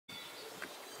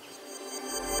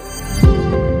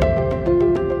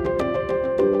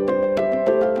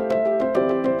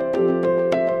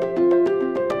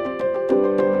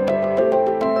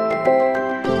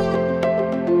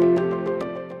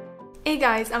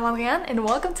guys, I'm Myra and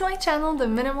welcome to my channel, The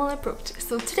Minimal Approach.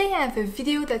 So today I have a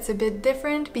video that's a bit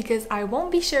different because I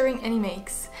won't be sharing any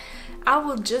makes. I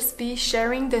will just be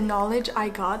sharing the knowledge I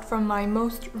got from my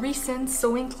most recent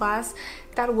sewing class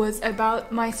that was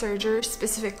about my serger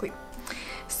specifically.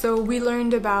 So we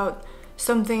learned about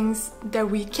some things that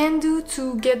we can do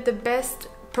to get the best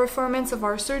performance of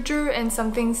our serger and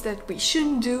some things that we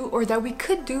shouldn't do or that we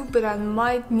could do but that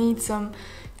might need some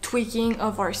tweaking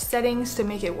of our settings to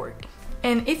make it work.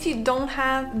 And if you don't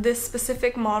have this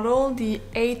specific model, the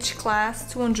H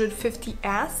class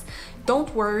 250S,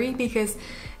 don't worry because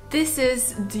this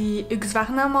is the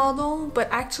Husqvarna model, but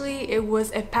actually it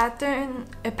was a pattern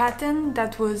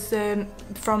that was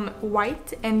from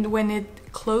white, and when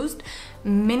it closed,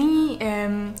 many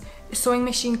sewing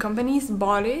machine companies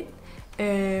bought it.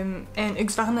 And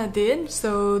Husqvarna did,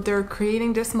 so they're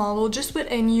creating this model just with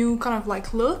a new kind of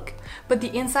like look, but the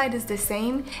inside is the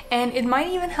same, and it might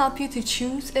even help you to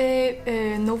choose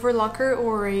an overlocker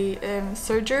or a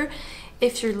serger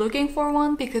if you're looking for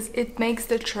one, because it makes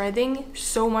the threading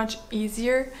so much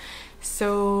easier.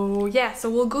 So yeah, so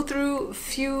we'll go through a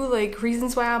few like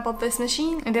reasons why I bought this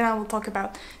machine, and then I will talk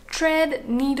about thread,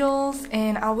 needles,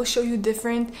 and I will show you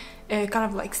different kind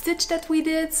of like stitch that we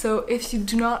did. So if you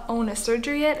do not own a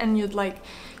serger yet and you'd like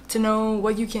to know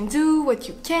what you can do, what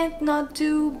you can't not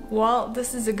do, well,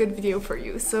 this is a good video for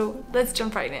you. So let's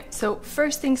jump right in. So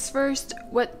first things first,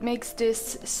 what makes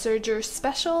this serger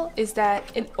special is that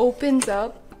it opens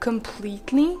up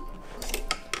completely.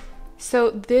 So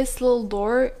this little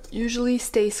door usually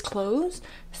stays closed,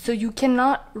 so you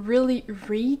cannot really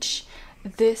reach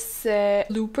this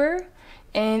looper,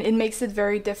 and it makes it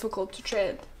very difficult to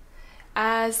thread.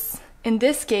 As in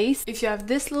this case, if you have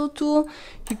this little tool,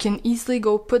 you can easily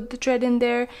go put the thread in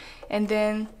there and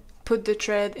then put the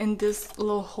thread in this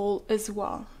little hole as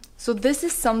well. So this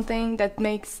is something that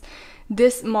makes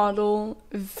this model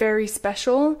very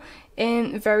special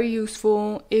and very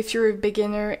useful if you're a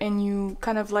beginner and you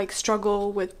kind of like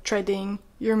struggle with threading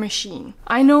your machine.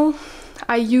 I know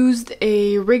I used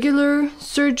a regular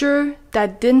serger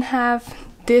that didn't have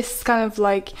this kind of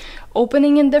like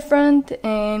opening in the front,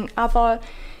 and I thought,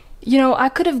 you know, I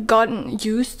could have gotten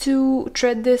used to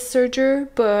thread this serger,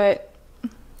 but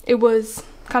it was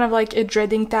kind of like a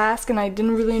dreading task and I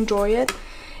didn't really enjoy it,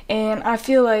 and I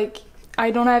feel like I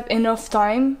don't have enough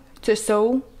time to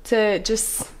sew to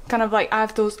just kind of like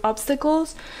have those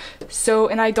obstacles. So,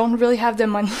 and I don't really have the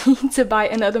money to buy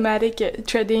an automatic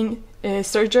threading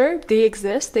serger. They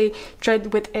exist, they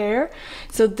thread with air,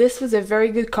 so this was a very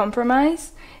good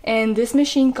compromise. And this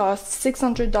machine costs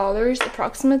 $600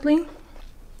 approximately,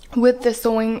 with the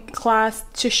sewing class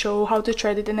to show how to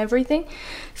thread it and everything.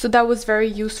 So that was very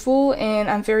useful, and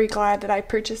I'm very glad that I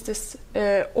purchased this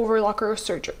overlocker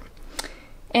serger.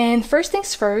 And first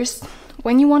things first,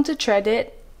 when you want to thread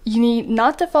it, you need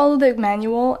not to follow the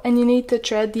manual, and you need to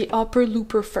thread the upper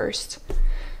looper first.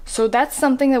 So that's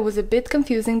something that was a bit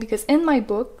confusing because in my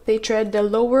book they thread the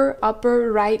lower,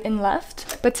 upper, right and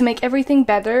left, but to make everything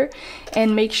better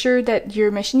and make sure that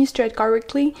your machine is thread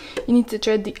correctly, you need to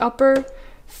thread the upper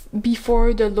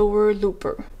before the lower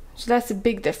looper. So that's a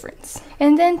big difference.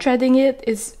 And then threading it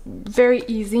is very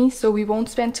easy, so we won't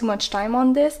spend too much time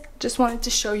on this. Just wanted to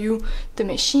show you the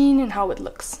machine and how it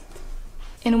looks.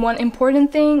 And one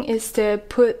important thing is to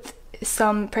put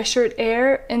some pressured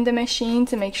air in the machine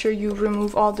to make sure you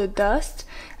remove all the dust.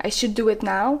 I should do it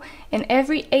now. And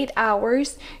every 8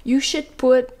 hours you should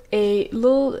put a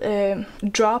little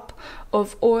drop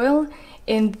of oil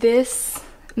in this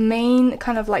main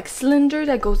kind of like cylinder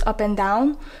that goes up and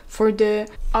down for the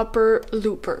upper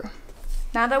looper.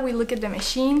 Now that we look at the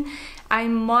machine, I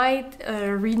might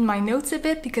read my notes a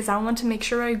bit because I want to make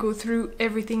sure I go through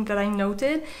everything that I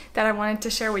noted that I wanted to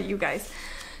share with you guys.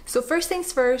 So first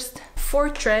things first, 4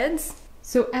 threads.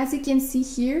 So as you can see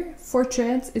here, 4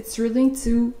 threads, it's really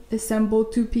to assemble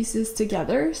 2 pieces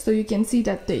together. So you can see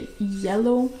that the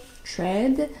yellow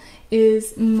thread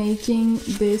is making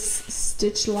this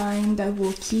stitch line that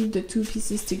will keep the 2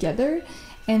 pieces together,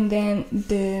 and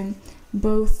then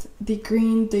both the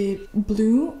green, the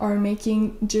blue are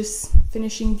making just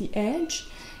finishing the edge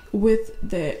with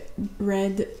the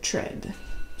red thread.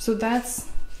 So that's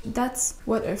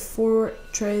what a 4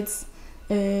 threads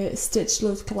stitch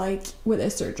looks like with a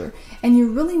serger. And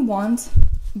you really want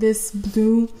this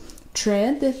blue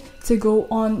thread to go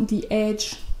on the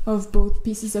edge of both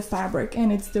pieces of fabric,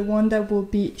 and it's the one that will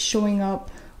be showing up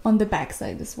on the back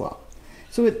side as well.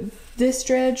 So this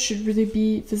thread should really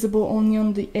be visible only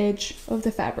on the edge of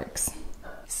the fabrics.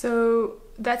 So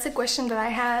that's a question that I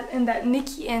had and that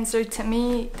Nikki answered to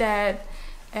me, that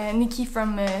Nikki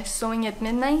from Sewing at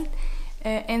Midnight.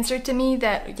 answered to me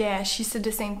that, yeah, she said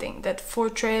the same thing, that 4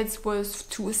 threads was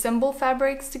to assemble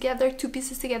fabrics together, 2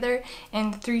 pieces together,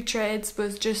 and 3 threads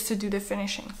was just to do the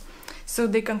finishing. So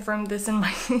they confirmed this in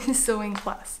my sewing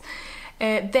class.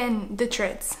 Then the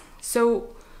threads.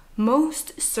 So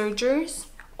most sergers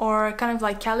are kind of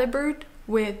like calibered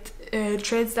with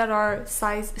threads that are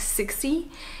size 60,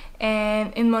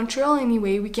 and in Montreal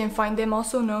anyway we can find them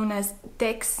also known as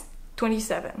Tex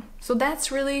 27. So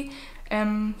that's really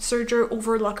serger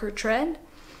overlocker thread,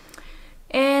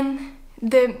 and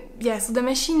so the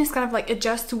machine is kind of like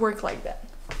adjust to work like that.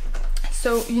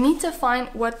 So you need to find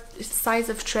what size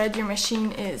of thread your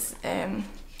machine is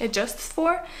adjusts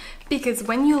for, because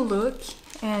when you look,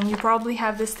 and you probably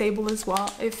have this table as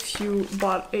well if you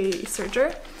bought a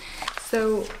serger,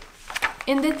 so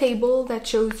in the table that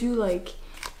shows you like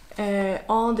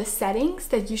all the settings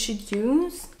that you should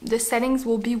use, the settings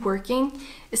will be working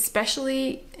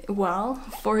especially well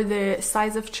for the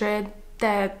size of thread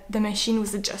that the machine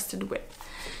was adjusted with.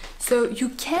 So you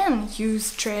can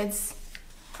use threads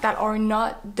that are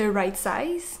not the right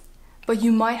size, but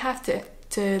you might have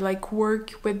to like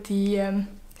work with the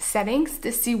settings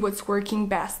to see what's working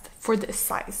best for this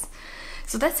size.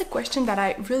 So that's a question that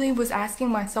I really was asking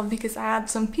myself, because I had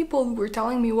some people who were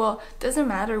telling me, well, it doesn't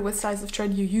matter what size of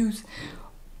thread you use,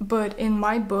 but in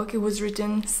my book it was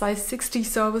written size 60,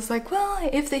 so I was like, well,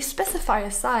 if they specify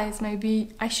a size,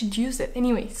 maybe I should use it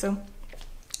anyway. So,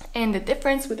 and the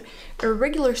difference with a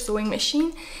regular sewing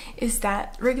machine is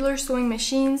that regular sewing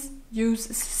machines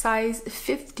use size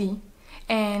 50,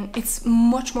 and it's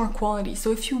much more quality.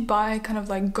 So if you buy kind of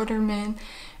like Gutterman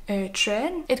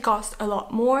thread, it costs a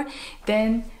lot more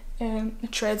than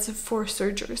threads for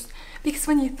sergers, because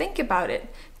when you think about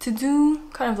it, to do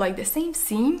kind of like the same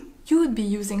seam, you would be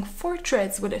using 4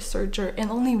 threads with a serger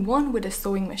and only 1 with a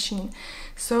sewing machine.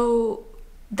 So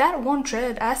that 1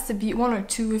 thread has to be 1 or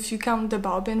 2 if you count the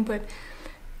bobbin, but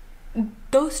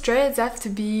those threads have to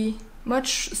be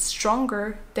much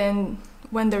stronger than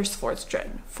when there's 4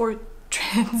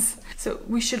 threads. So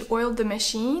we should oil the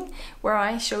machine, where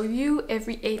I show you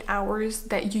every 8 hours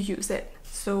that you use it.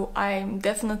 So I'm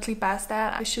definitely past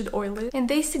that. I should oil it. And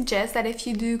they suggest that if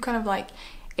you do kind of like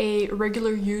a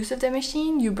regular use of the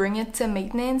machine, you bring it to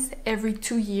maintenance every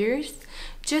 2 years,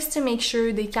 just to make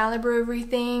sure they calibrate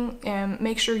everything and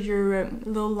make sure your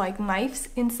little like knives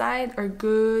inside are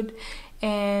good,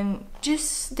 and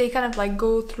just they kind of like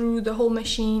go through the whole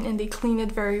machine and they clean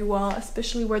it very well,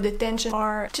 especially where the tension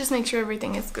are. Just make sure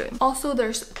everything is good. Also,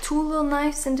 there's 2 little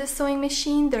knives in this sewing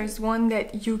machine. There's one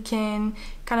that you can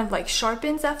kind of like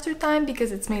sharpens after time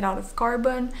because it's made out of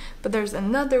carbon, but there's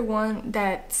another one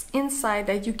that's inside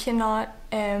that you cannot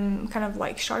kind of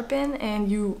like sharpen,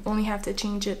 and you only have to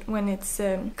change it when it's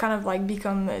kind of like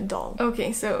become dull.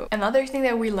 Okay, so another thing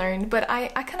that we learned, but I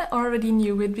kind of already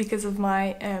knew it because of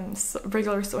my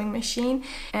regular sewing machine.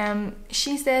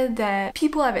 She said that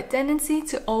people have a tendency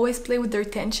to always play with their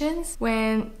tensions,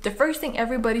 when the first thing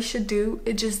everybody should do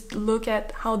is just look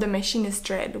at how the machine is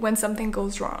thread when something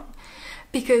goes wrong,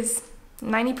 because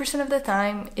 90% of the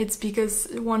time it's because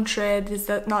one thread is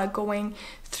not going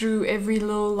through every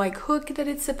little like hook that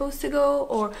it's supposed to go,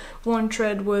 or one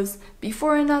thread was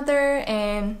before another.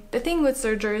 And the thing with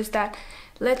serger is that,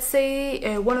 let's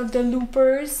say one of the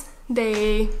loopers,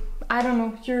 I don't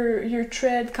know, your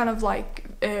thread kind of like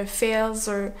fails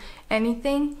or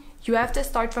anything, you have to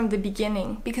start from the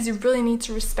beginning, because you really need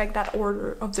to respect that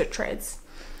order of the threads.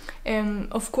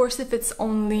 Of course, if it's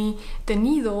only the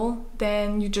needle,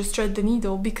 then you just thread the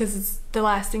needle because it's the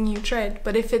last thing you thread.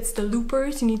 But if it's the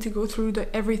loopers, you need to go through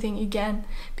everything again,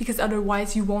 because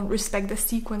otherwise you won't respect the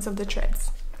sequence of the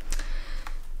threads.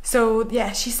 So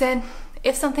yeah, she said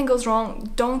if something goes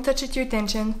wrong, don't touch it to your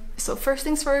tension. So first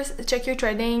things first, check your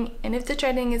threading, and if the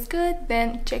threading is good,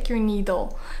 then check your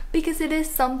needle, because it is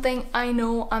something I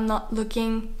know I'm not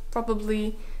looking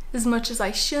probably as much as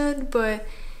I should, but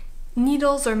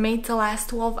needles are made to last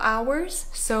 12 hours,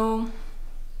 so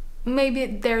maybe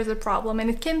there's a problem, and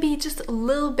it can be just a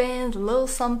little bend, a little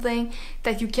something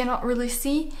that you cannot really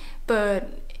see,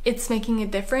 but it's making a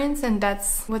difference, and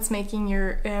that's what's making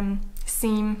your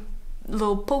seam a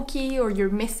little pokey, or you're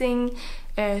missing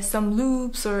some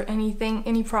loops or anything,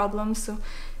 any problems. So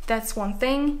that's one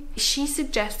thing. She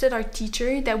suggested, our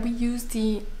teacher, that we use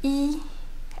the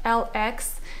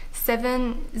ELX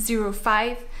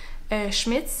 705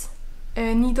 Schmitz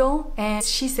needle, and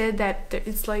she said that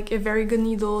it's like a very good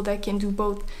needle that can do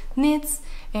both knits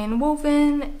and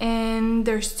woven, and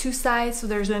there's 2 sides, so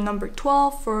there's a number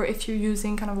 12 for if you're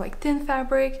using kind of like thin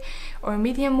fabric or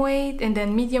medium weight, and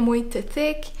then medium weight to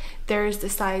thick there's the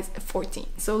size 14.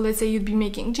 So let's say you'd be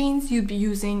making jeans, you'd be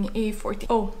using a 14.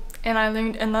 Oh, And I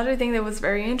learned another thing that was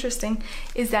very interesting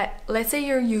is that let's say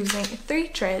you're using 3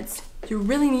 threads, you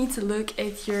really need to look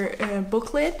at your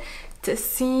booklet to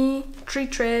see 3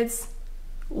 threads,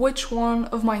 which one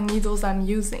of my needles I'm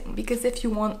using, because if you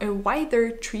want a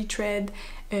wider 3 thread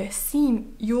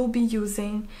seam, you'll be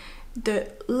using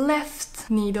the left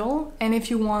needle, and if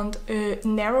you want a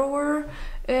narrower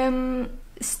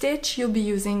stitch, you'll be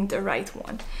using the right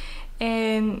one.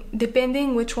 And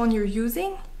depending which one you're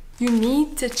using, you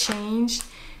need to change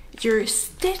your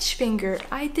stitch finger.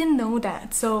 I didn't know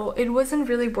that, so it wasn't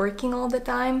really working all the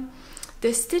time.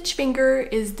 The stitch finger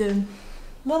is the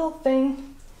little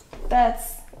thing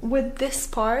that's with this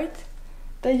part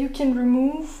that you can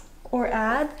remove or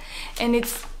add, and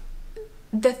it's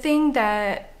the thing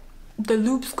that the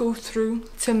loops go through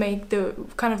to make the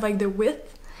kind of like the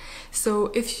width.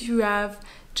 So if you have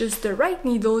just the right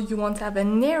needle, you want to have a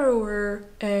narrower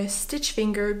stitch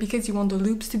finger because you want the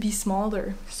loops to be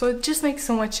smaller. So it just makes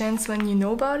so much sense when you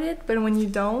know about it, but when you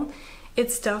don't,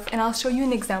 it's tough. And I'll show you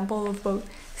an example of both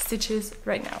stitches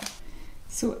right now.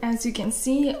 So as you can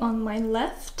see on my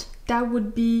left, that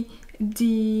would be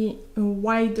the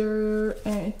wider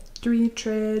 3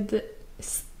 thread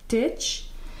stitch.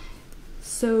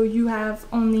 So you have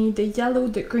only the yellow,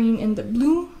 the green, and the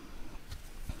blue.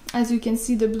 As you can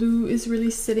see, the blue is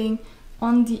really sitting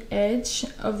on the edge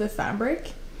of the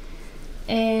fabric.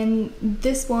 And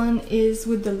this one is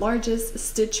with the largest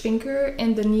stitch finger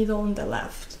and the needle on the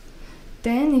left.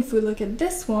 Then if we look at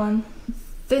this one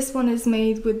is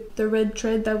made with the red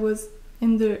thread that was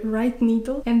in the right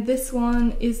needle. And this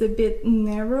one is a bit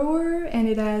narrower and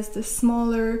it has the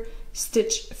smaller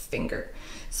stitch finger.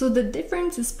 So the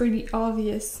difference is pretty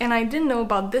obvious. And I didn't know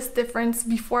about this difference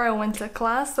before I went to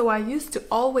class, so I used to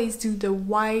always do the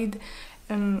wide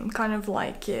kind of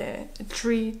like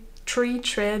three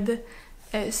thread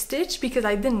stitch because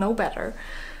I didn't know better.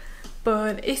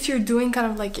 But if you're doing kind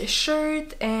of like a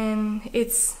shirt and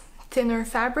it's thinner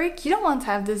fabric, you don't want to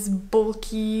have this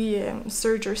bulky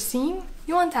serger seam.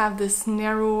 You want to have this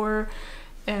narrower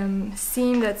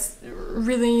seam that's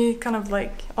really kind of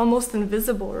like almost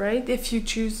invisible, right? If you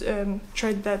choose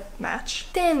thread that match.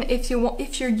 Then if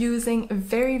you're using a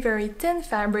very thin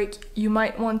fabric, you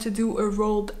might want to do a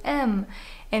rolled M.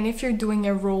 And if you're doing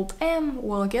a rolled M,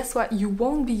 well, guess what? You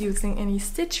won't be using any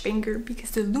stitch finger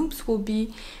because the loops will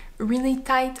be really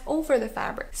tight over the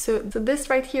fabric. So this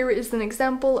right here is an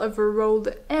example of a rolled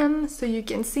M. So you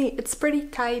can see it's pretty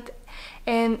tight.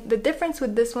 And the difference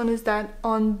with this one is that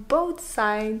on both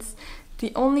sides,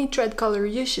 the only thread color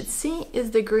you should see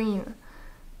is the green.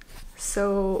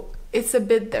 So it's a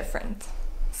bit different.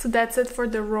 So that's it for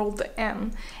the rolled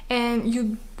M. And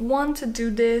you want to do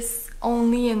this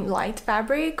only in light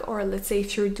fabric, or let's say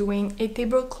if you're doing a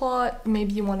tablecloth,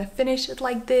 maybe you want to finish it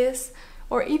like this,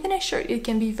 or even a shirt, it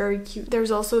can be very cute.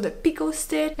 There's also the picot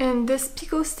stitch, and this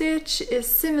picot stitch is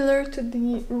similar to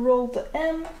the rolled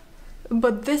M,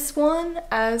 but this one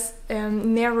has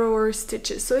narrower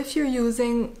stitches. So if you're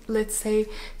using, let's say,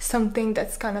 something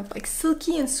that's kind of like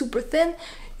silky and super thin,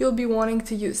 you'll be wanting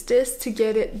to use this to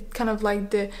get it kind of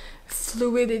like the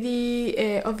fluidity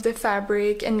of the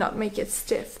fabric and not make it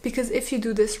stiff. Because if you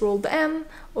do this rolled M,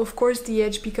 of course the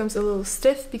edge becomes a little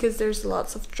stiff because there's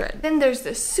lots of thread. Then there's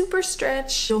the super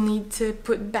stretch. You'll need to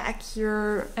put back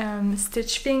your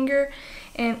stitch finger.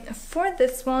 And for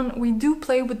this one, we do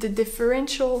play with the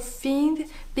differential feed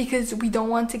because we don't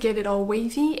want to get it all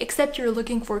wavy, except you're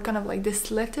looking for kind of like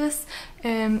this lettuce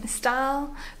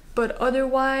style, but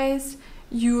otherwise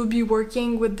you will be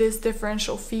working with this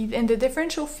differential feed. And the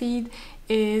differential feed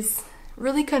is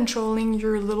really controlling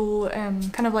your little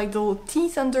kind of like the little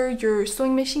teeth under your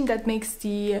sewing machine that makes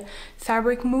the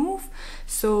fabric move.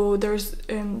 So there's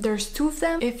two of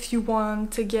them. If you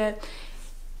want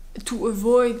to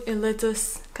avoid a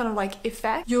lettuce kind of like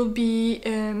effect, you'll be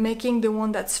making the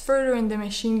one that's further in the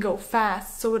machine go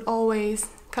fast, so it always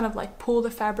kind of like pull the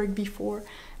fabric before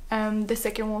the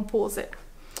second one pulls it.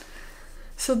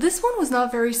 So this one was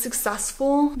not very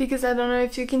successful because I don't know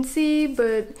if you can see,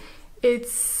 but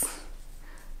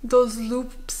those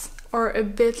loops are a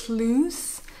bit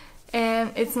loose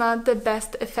and it's not the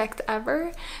best effect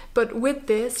ever. But with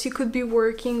this, you could be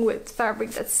working with fabric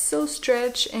that's so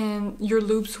stretched and your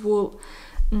loops will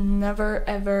never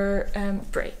ever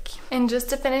break. And just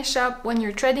to finish up, when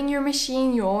you're threading your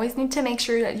machine, you always need to make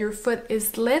sure that your foot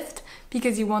is lift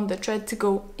because you want the thread to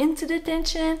go into the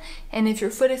tension, and if your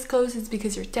foot is closed, it's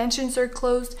because your tensions are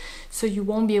closed, so you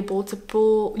won't be able to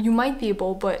pull. You might be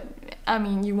able, but I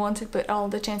mean, you want to put all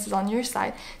the chances on your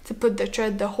side to put the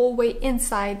thread the whole way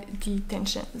inside the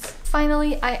tensions.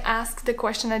 Finally, I asked the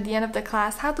question at the end of the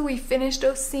class, how do we finish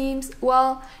those seams?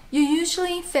 Well, you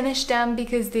usually finish them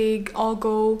because they all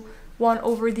go one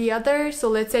over the other. So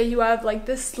let's say you have like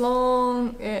this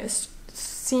long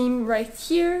seam right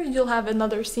here, you'll have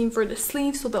another seam for the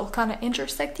sleeve, so they'll kind of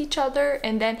intersect each other,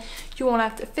 and then you won't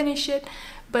have to finish it.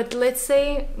 But let's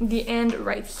say the end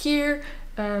right here,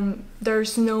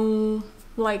 there's no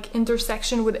like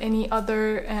intersection with any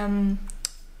other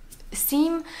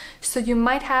seam, so you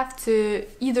might have to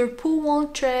either pull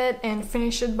one thread and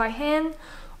finish it by hand,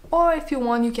 or if you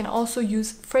want, you can also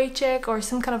use fray check or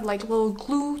some kind of like little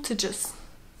glue to just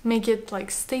make it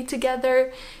like stay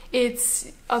together.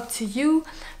 It's up to you,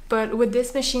 but with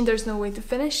this machine there's no way to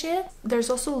finish it. There's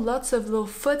also lots of little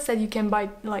foots that you can buy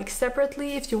like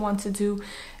separately if you want to do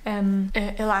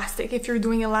elastic. If you're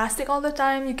doing elastic all the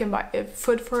time, you can buy a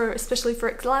foot for, especially for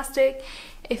elastic.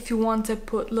 If you want to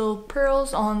put little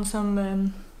pearls on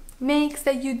some makes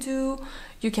that you do,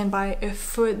 you can buy a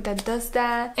foot that does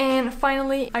that. And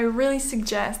finally, I really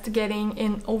suggest getting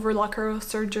an overlocker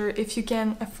serger if you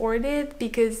can afford it,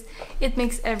 because it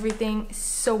makes everything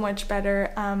so much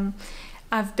better.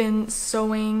 I've been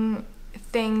sewing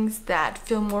things that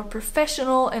feel more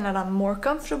professional and that I'm more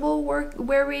comfortable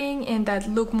wearing and that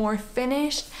look more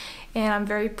finished, and I'm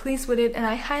very pleased with it. And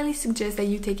I highly suggest that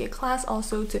you take a class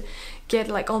also to get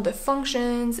like all the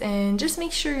functions and just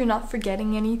make sure you're not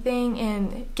forgetting anything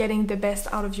and getting the best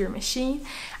out of your machine.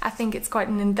 I think it's quite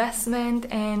an investment,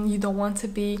 and you don't want to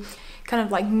be kind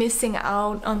of like missing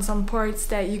out on some parts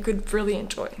that you could really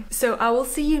enjoy. So I will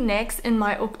see you next in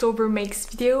my October makes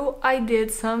video. I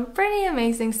did some pretty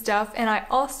amazing stuff, and I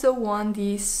also won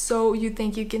the So You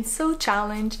Think You Can Sew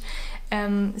challenge.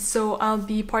 So I'll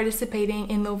be participating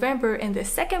in November in the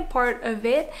second part of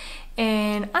it,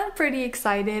 and I'm pretty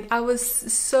excited. I was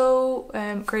so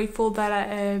grateful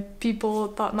that people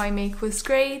thought my make was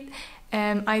great.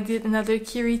 I did another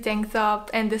Kiri tank top,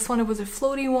 and this one, it was a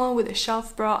floaty one with a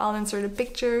shelf bra. I'll insert a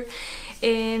picture.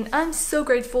 And I'm so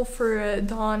grateful for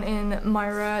Dawn and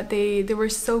Myra. They were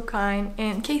so kind,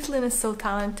 and Katelyn is so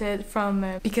talented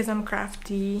from Because I'm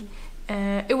Crafty.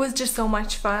 It was just so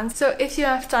much fun. So if you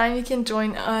have time, you can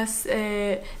join us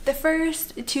the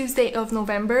first Tuesday of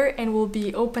November, and we'll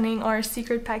be opening our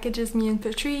secret packages, me and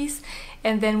Patrice,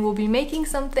 and then we'll be making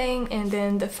something, and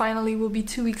then the finally will be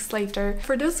 2 weeks later.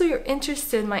 For those who are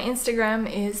interested, my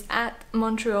Instagram is at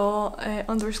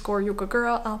Montreal_yoga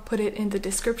girl. I'll put it in the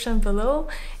description below,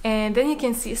 and then you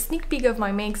can see a sneak peek of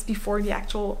my makes before the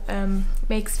actual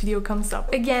makes video comes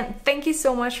up. Again, thank you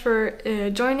so much for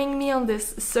joining me on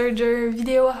this serger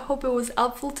video. I hope it was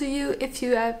helpful to you. If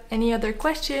you have any other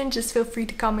questions, just feel free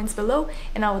to comment below,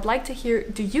 and I would like to hear,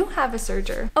 do you have a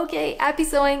serger? Okay, happy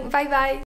sewing, bye bye!